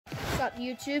up,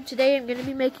 YouTube? Today I'm going to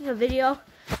be making a video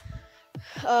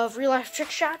of real life trick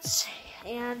shots,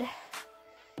 and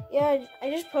yeah, I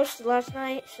just posted last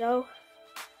night, so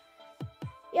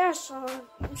yeah, so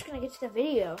I'm just going to get to the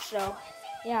video. So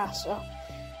yeah, so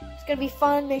it's going to be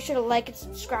fun. Make sure to like and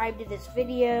subscribe to this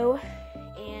video,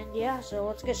 and yeah, so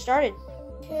let's get started.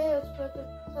 Okay, let's put the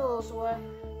pillows away.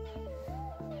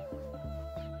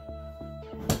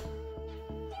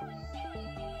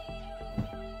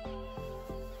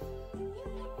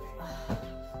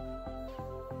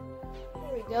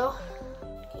 Go.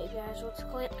 Okay, guys, let's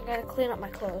clean. I gotta clean up my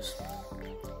clothes. There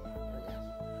we go.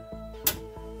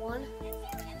 1,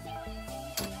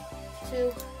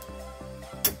 2,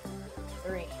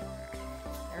 3.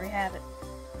 There we have it.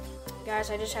 Guys,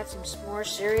 I just had some s'more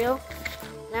cereal.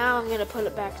 Now I'm gonna put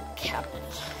it back in the cabinet.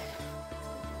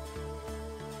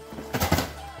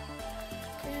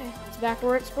 Okay, it's back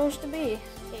where it's supposed to be.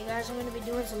 Okay, guys, I'm gonna be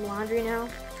doing some laundry now.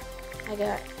 I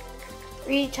got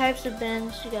 3 types of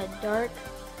bins. You got dark,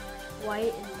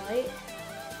 white, and light.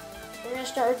 We're gonna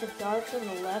start with the darks on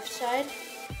the left side.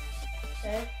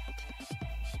 Okay.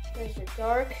 There's the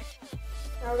dark.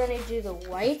 Now we're gonna do the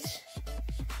white,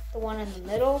 the one in the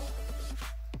middle.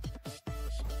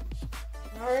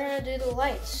 Now we're gonna do the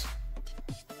lights.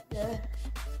 The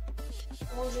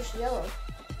one's just yellow.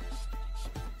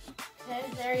 Okay,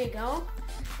 there you go.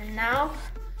 And now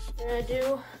we're gonna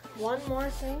do one more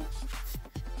thing.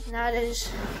 And that is,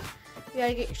 you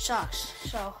gotta get your socks.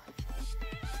 So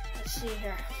let's see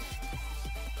here.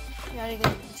 You gotta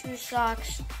get 2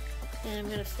 socks, and I'm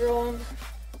gonna throw them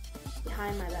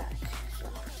behind my back. So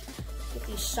get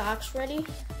these socks ready.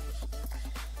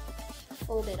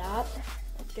 Fold it up.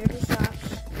 Dirty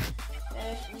socks.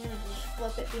 Okay, I'm gonna just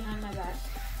flip it behind my back.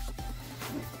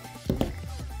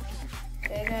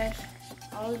 Okay, guys.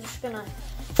 I'm just gonna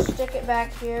stick it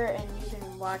back here, and you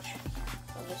can watch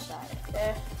on this side.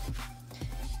 Okay.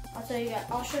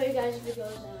 I'll show you guys if it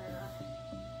goes in or not.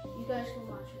 You guys can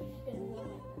watch me.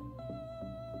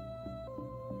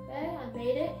 Okay, I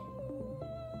made it.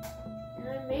 And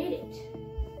I made it.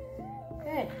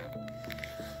 Okay.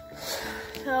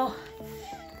 So,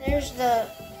 there's the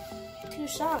 2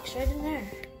 socks right in there.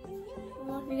 I don't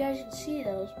know if you guys can see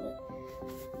those,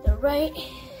 but they're right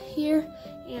here.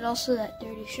 And also that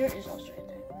dirty shirt is also right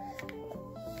there.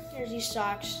 There's these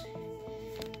socks.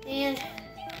 And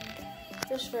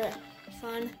just for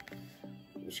fun,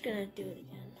 I'm just gonna do it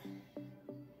again.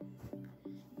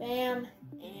 Bam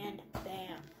and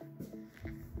bam.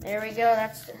 There we go,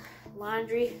 that's the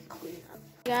laundry cleanup.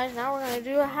 Guys, now we're gonna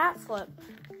do a hat flip.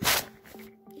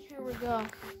 Here we go.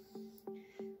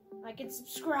 Like and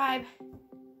subscribe.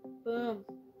 Boom,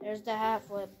 there's the hat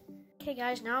flip. Okay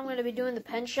guys, now I'm gonna be doing the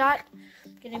pen shot.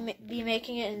 I'm gonna be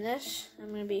making it in this.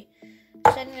 I'm gonna be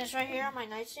setting this right here on my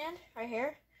nightstand, right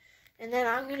here. And then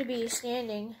I'm going to be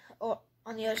standing on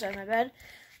the other side of my bed.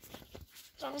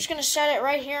 So I'm just going to set it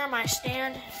right here on my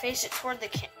stand, face it toward the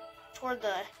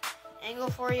angle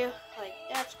for you. Like,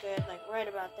 that's good, like right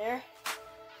about there.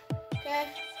 Okay.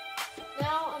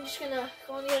 Now I'm just going to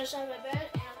go on the other side of my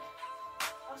bed, and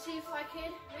I'll see if I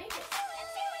can make it.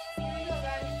 Here we go,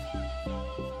 guys.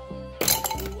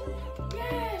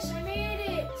 Yes, I made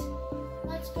it.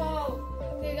 Let's go.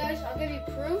 Okay, guys, I'll give you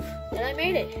proof that I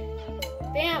made it.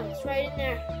 Bam, it's right in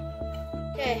there.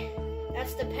 Okay,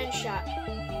 that's the pen shot.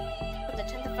 For the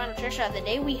 10th and final trick shot of the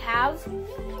day, we have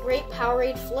Grape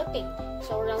Powerade flipping.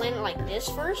 So we're gonna land it like this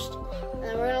first, and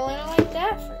then we're gonna land it like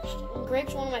that first. And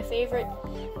Grape's one of my favorite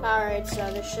Powerades, so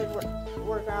this should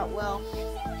work out well.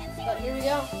 But here we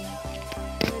go.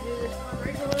 We're gonna do this on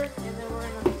regular, and then we're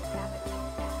gonna tap it.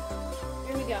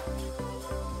 Here we go.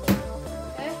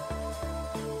 Okay,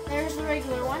 there's the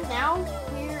regular one. Now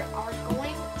we are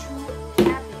going to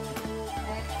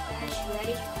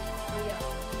ready? Here we go.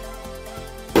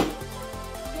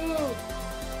 Dude,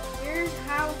 here's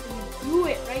how you do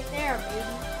it right there,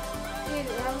 baby. Dude,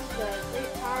 that was the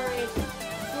Grape Powerade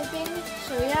flipping.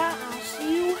 So yeah, I'll see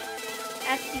you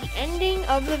at the ending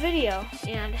of the video.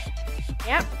 And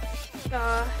yep,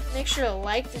 make sure to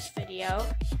like this video.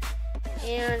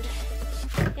 And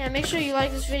yeah, make sure you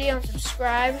like this video and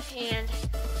subscribe. And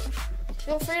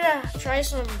feel free to try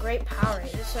some Grape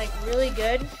Powerade. It's like really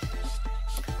good.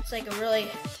 It's like a really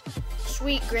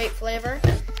sweet grape flavor,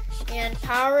 and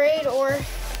Powerade or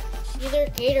either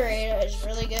Gatorade is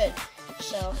really good.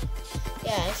 So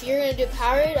yeah, if you're gonna do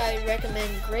Powerade, I would recommend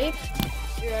grape.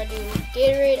 If you're gonna do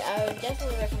Gatorade, I would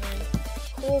definitely recommend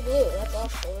Cool Blue. That's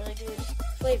also a really good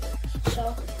flavor.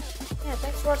 So yeah,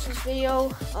 thanks for watching this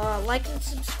video. Like and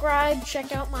subscribe.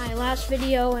 Check out my last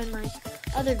video and my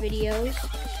other videos.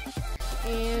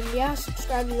 And yeah,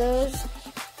 subscribe to those.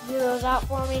 do those out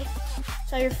for me.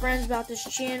 Tell your friends about this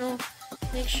channel.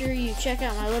 Make sure you check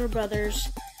out my little brother's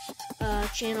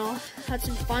channel,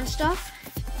 Hudson Fun Stuff.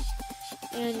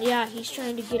 And yeah, he's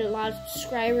trying to get a lot of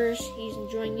subscribers. He's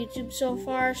enjoying YouTube so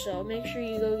far, so make sure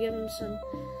you go give him some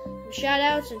shout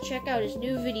outs and check out his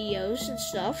new videos and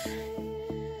stuff.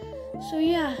 So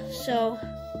yeah, so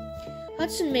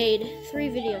Hudson made 3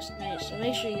 videos tonight, so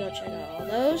make sure you go check out all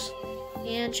those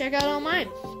and check out all mine.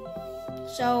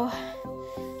 So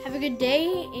have a good day,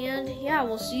 and yeah,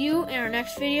 we'll see you in our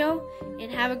next video,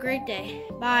 and have a great day.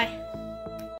 Bye.